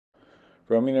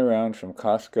roaming around from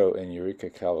Costco in Eureka,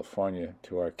 California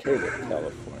to Arcata,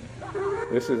 California.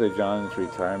 This is a John's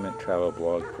retirement travel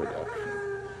blog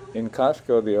production. In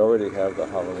Costco, they already have the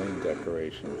Halloween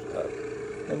decorations up,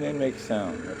 and they make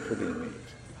sound. They're pretty neat.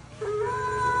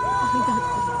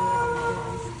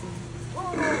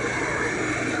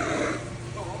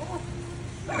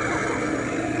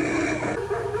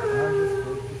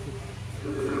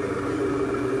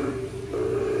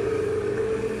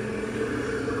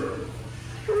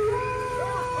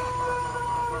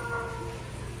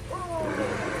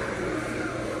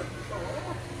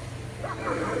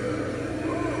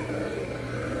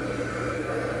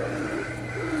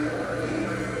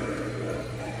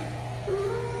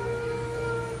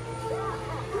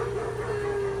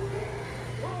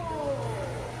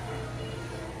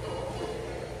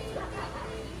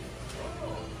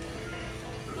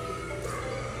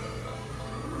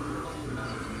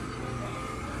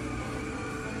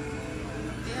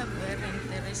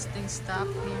 Interesting stuff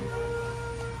here.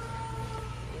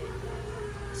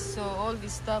 So all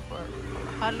this stuff are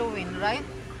Halloween, right?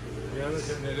 Yeah, they're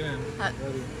getting it in.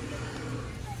 Ready.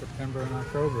 September and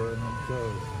October, and then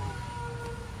close.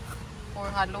 For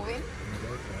Halloween?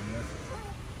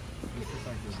 This is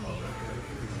like this Halloween.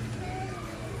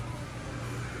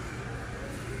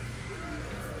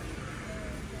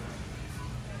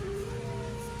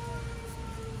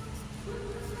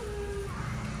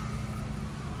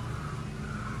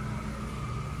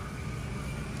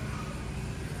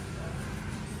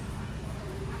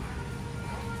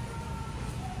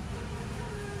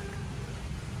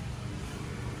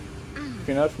 If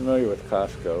you're not familiar with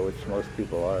Costco, which most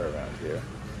people are around here,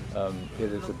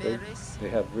 it is they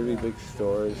have really big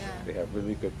stores, they have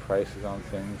really good prices on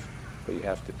things, but you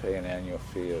have to pay an annual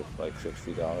fee of like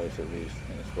 $60 at least,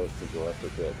 and it's supposed to go up a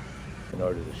bit in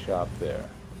order to shop there.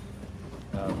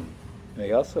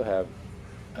 They also have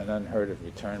an unheard of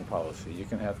return policy. You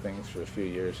can have things for a few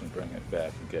years and bring it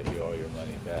back and get you all your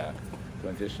money back. So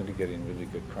in addition to getting really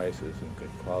good prices and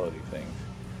good quality things,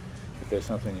 if there's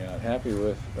something you're not happy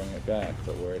with, bring it back. If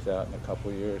it wears out in a couple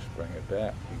of years, bring it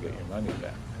back. You get your money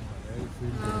back.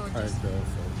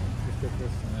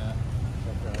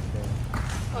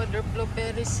 Oh, the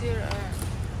blueberries here are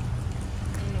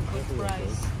in a good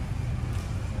price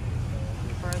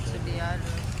compared to the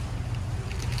others.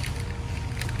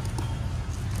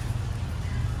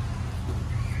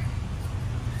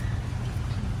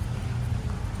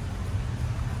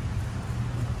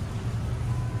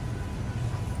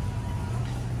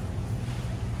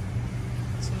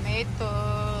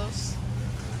 Tomatoes,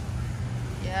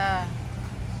 yeah,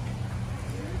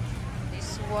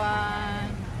 this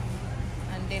one,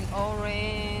 and then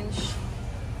orange,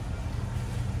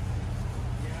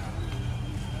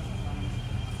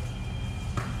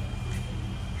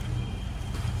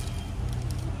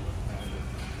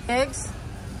 eggs.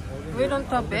 We don't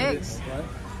have eggs.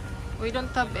 We don't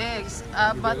have eggs,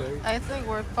 but I think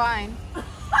we're fine.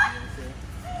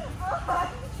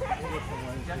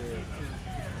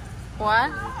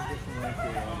 What?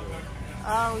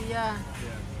 Oh, yeah.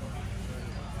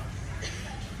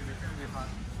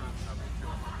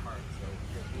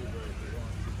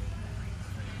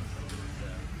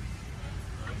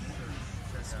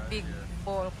 It's big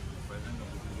bowl.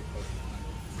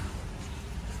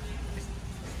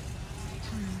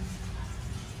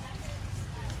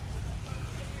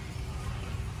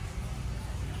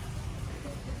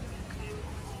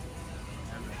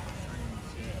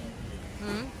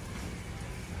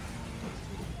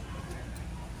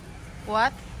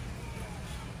 What?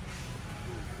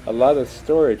 A lot of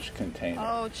storage containers.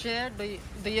 Oh, chair.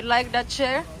 Do you like that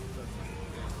chair?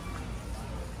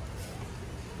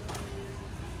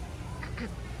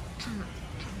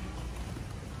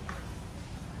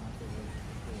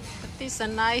 It is a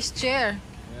nice chair.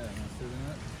 Yeah, am I sitting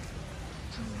in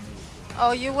it?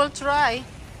 Oh, you will try.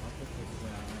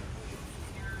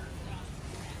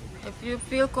 If you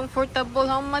feel comfortable,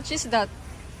 how much is that?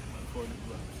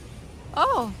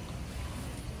 Oh,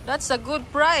 that's a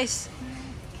good price.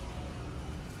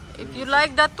 If you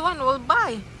like that one, we'll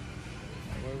buy.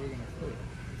 Where are we going to put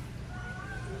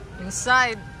it?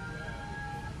 Inside.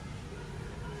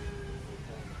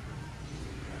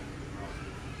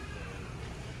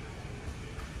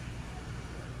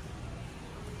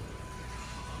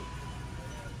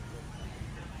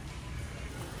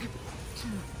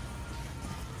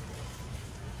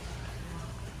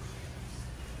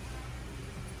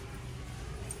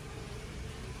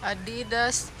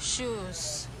 Adidas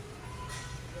shoes.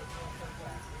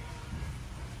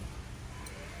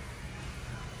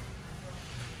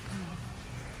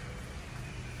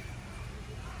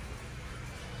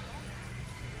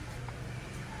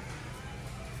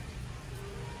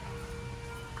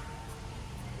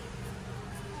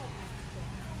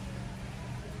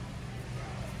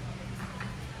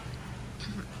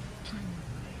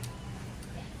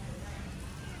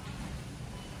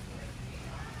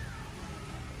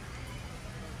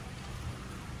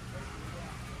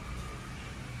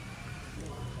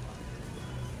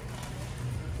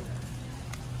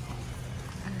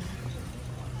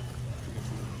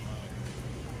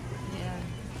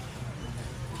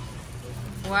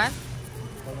 What?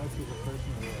 Unless he's a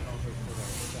person who will help us put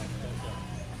our stuff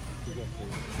to get the...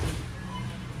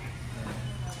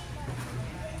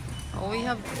 Oh, we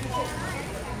have...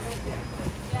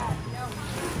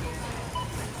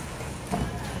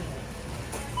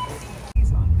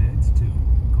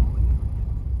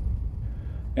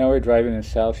 Now we're driving in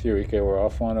South Eureka. We're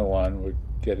off 101. We're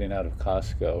getting out of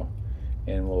Costco,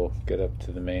 and we'll get up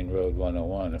to the main road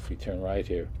 101. If we turn right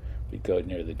here, we go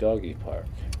near the doggy park.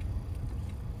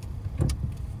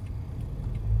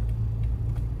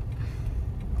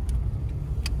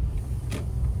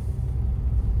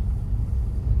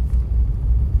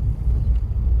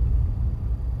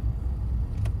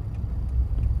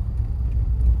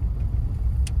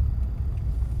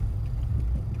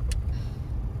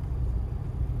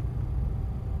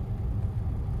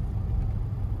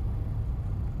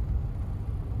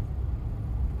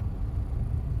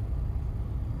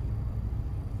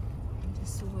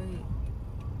 Just wait.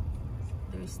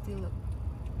 There's still a...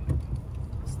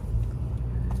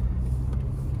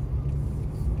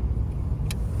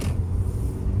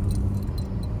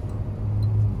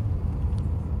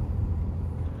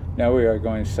 Now we are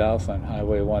going south on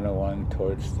Highway 101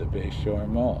 towards the Bayshore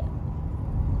Mall.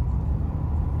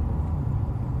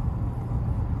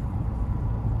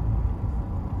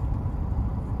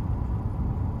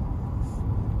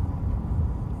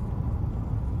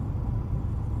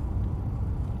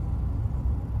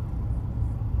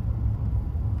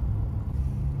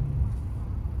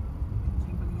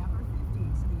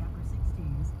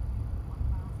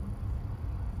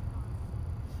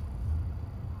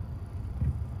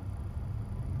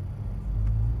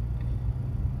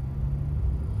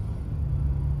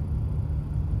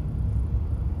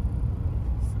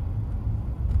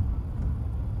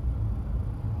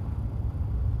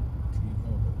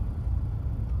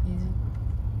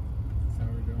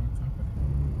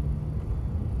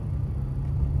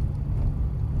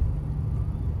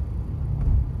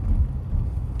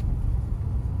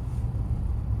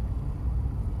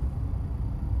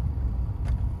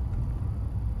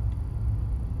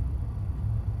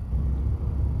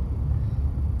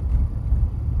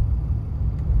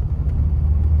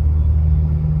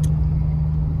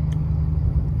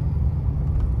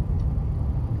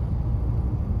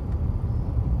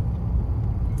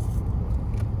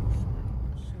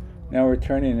 Now we're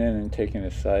turning in and taking a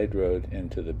side road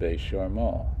into the Bayshore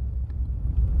Mall.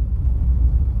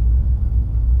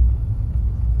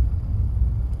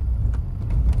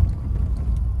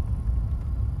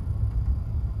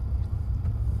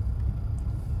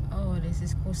 Oh, this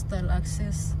is coastal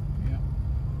access. Yeah.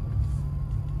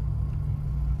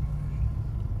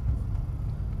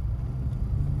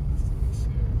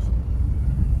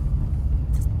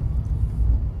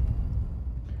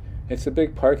 It's a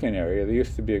big parking area. There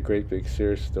used to be a great big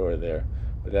Sears store there,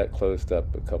 but that closed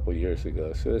up a couple years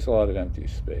ago, so there's a lot of empty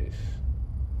space.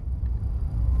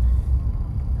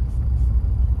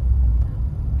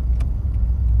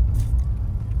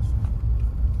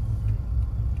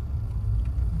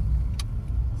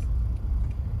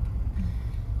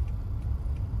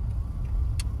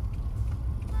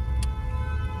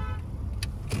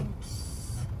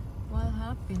 Oops. What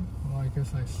happened? Well, I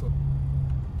guess I saw...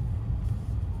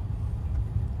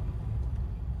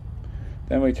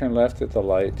 Then we turn left at the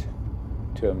light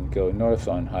to go north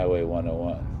on Highway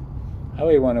 101.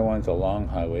 Highway 101 is a long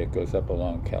highway. It goes up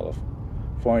along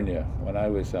California. When I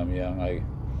was young, I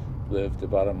lived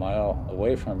about a mile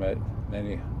away from it,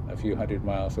 a few hundred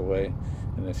miles away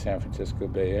in the San Francisco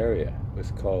Bay Area. It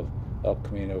was called El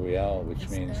Camino Real, which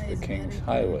means the King's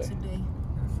Highway.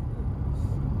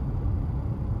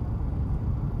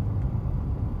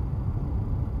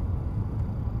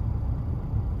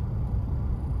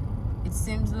 It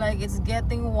seems like it's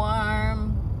getting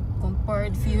warm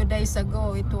compared a few days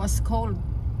ago. It was cold.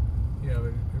 Yeah,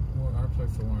 but our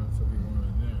place will warm, so it'll be warm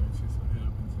in there. It's just what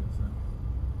happens is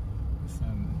the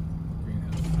sun,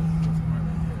 greenhouse stuff gets warm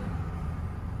in here.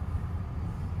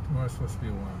 Tomorrow's supposed to be a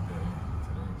warm day.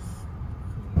 Today's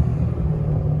cool.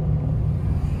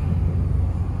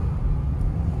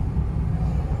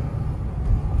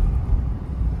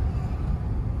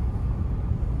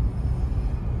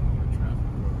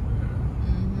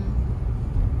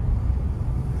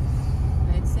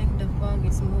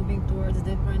 It's moving towards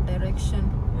different direction.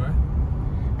 What?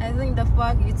 I think the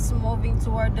fog it's moving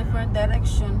toward different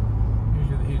direction.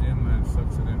 Usually the heat inland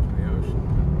sucks it into the ocean.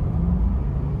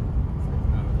 So there's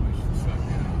not as much to suck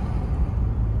in.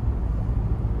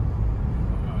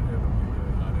 Out here it'll be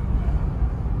really hot inland.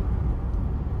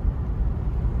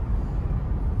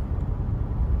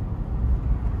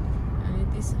 And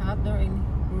it is hotter in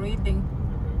reading.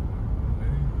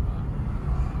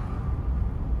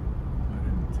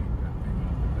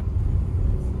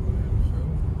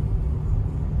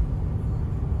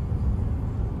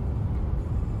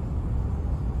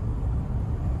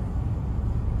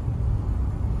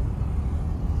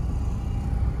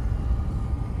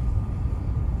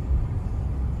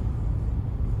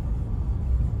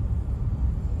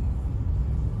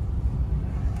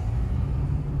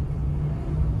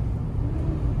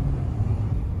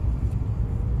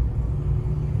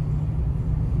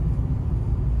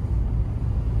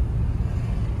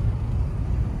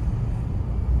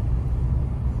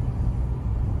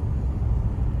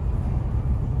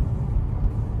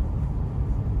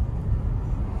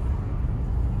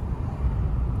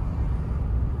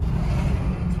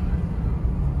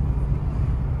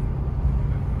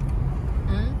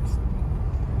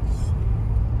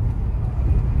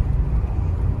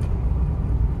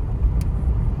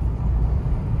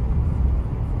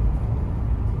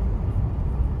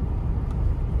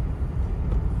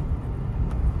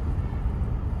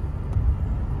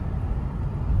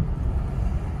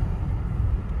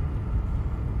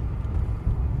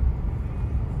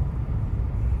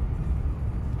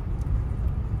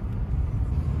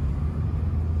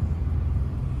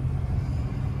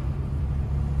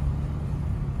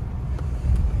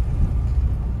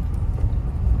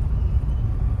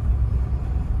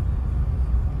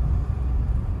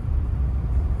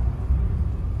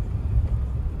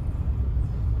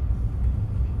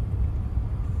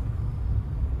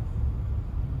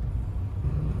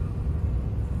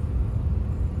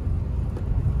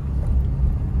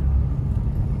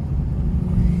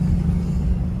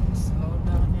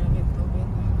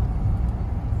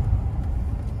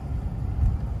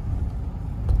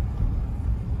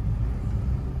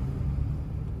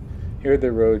 Here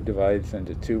the road divides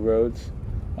into two roads.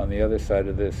 On the other side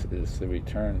of this is the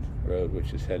return road,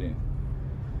 which is heading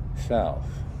south.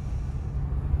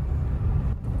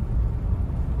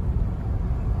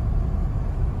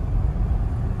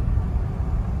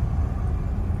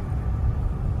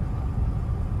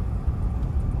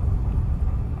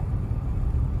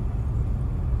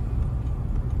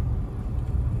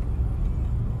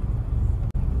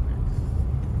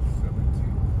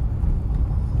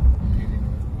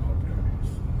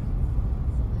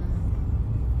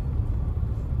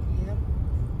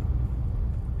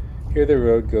 Here the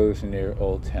road goes near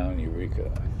Old Town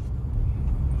Eureka.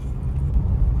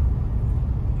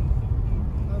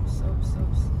 Oops.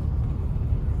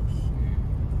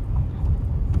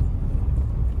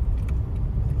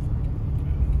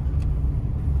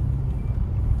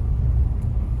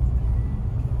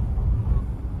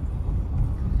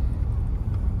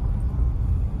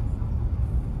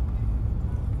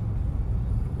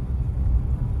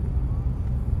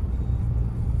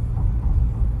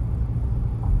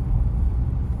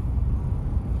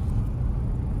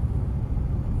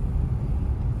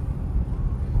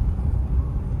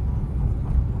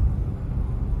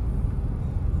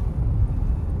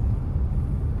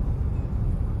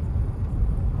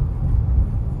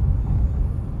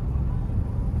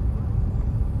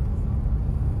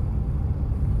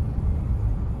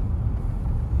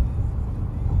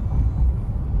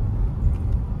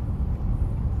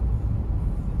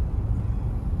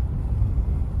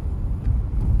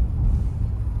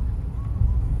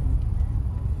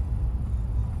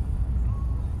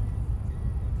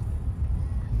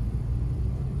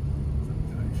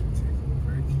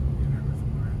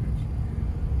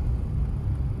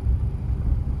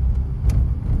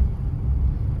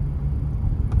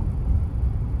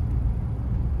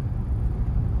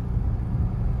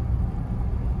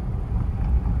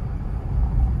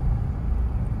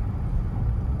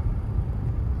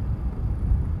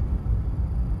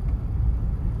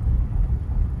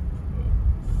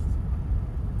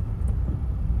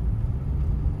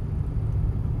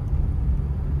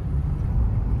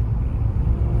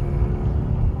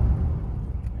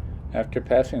 After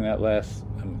passing that last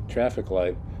traffic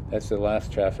light, that's the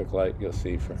last traffic light you'll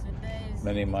see for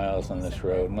many miles on this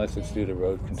road, unless it's due to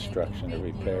road construction or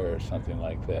repair or something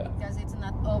like that. Because it's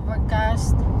not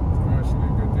overcast. It's actually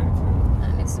a good day too.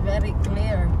 And it's very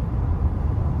clear.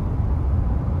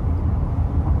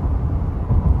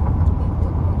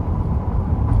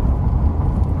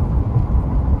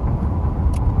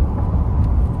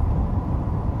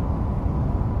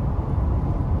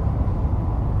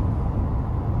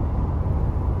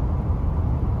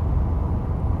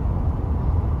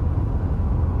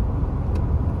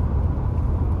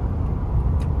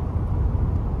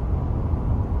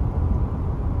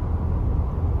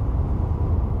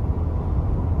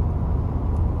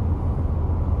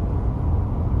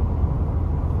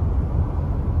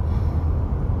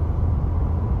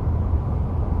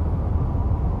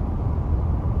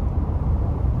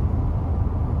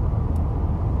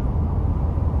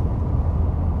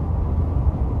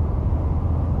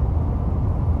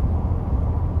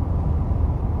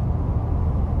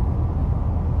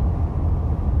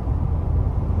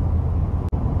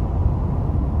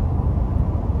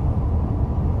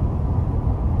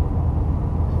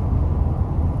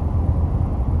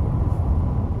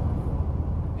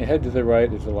 Ahead to the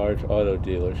right is a large auto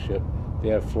dealership. They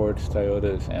have Fords,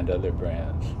 Toyotas, and other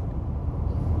brands.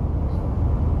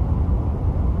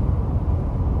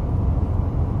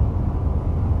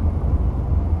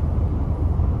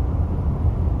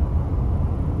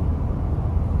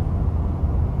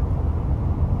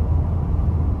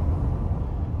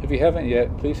 If you haven't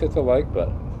yet, please hit the like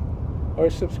button. Or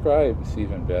subscribe, it's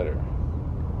even better.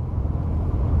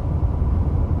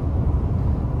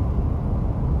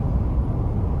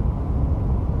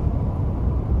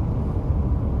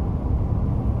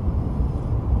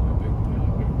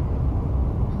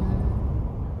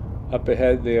 Up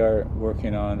ahead, they are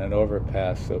working on an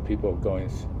overpass so people going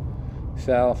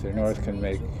south or north can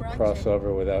make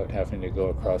crossover without having to go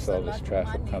across all this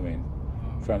traffic coming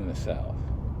from the south.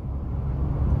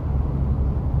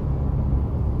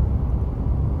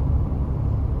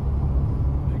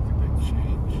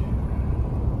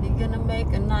 They're gonna make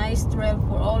a nice trail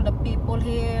for all the people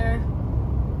here.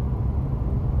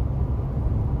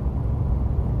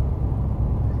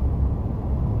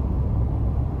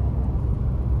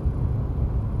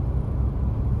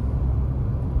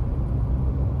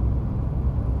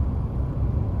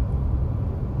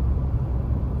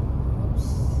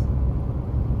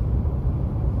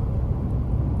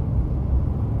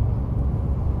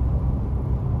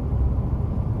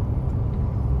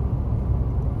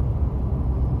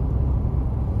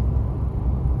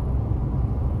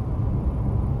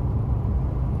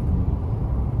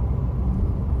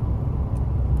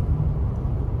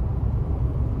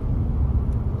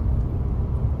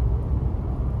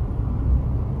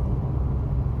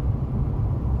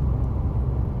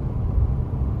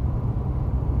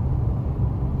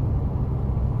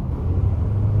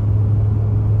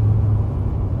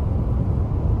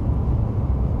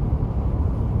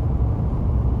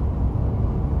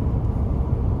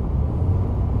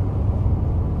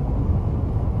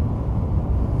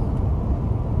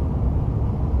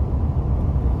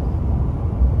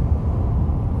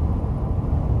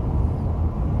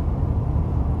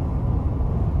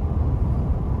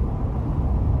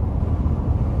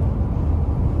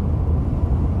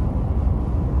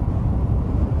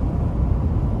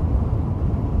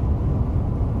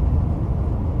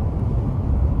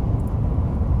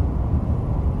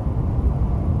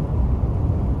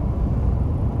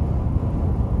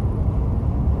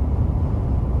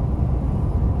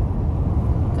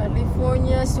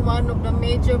 California's one of the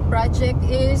major project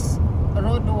is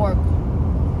road work.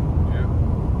 Yeah.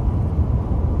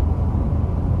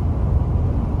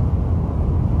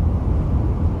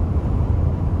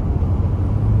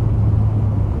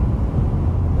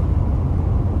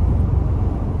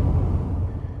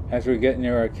 As we get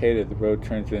near Arcata, the road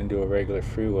turns into a regular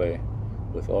freeway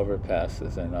with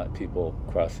overpasses and not people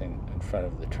crossing in front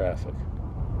of the traffic.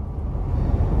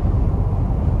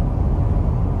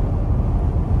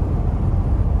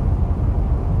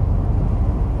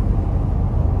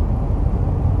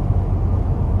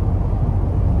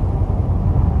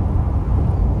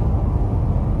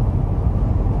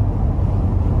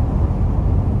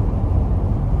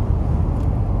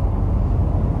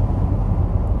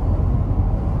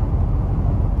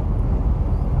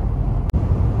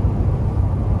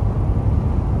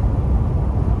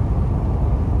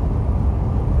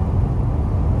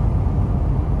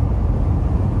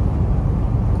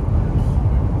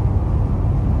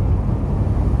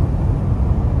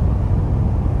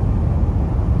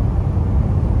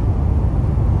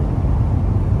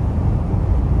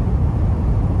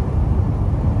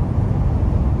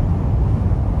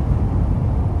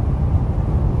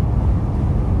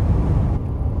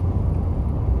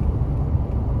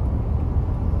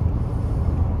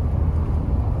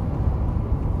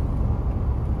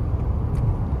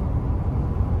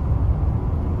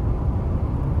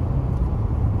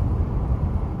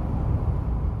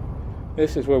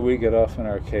 This is where we get off in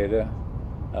Arcata.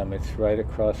 It's right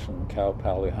across from Cal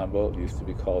Poly Humboldt. It used to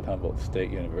be called Humboldt State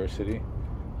University.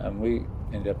 We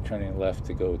end up turning left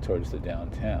to go towards the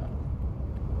downtown.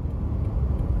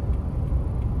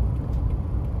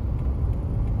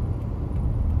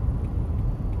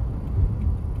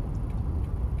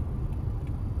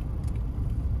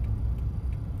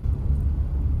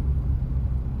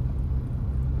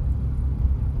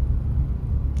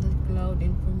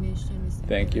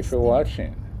 Thank you for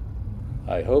watching.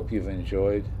 I hope you've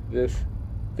enjoyed this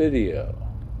video.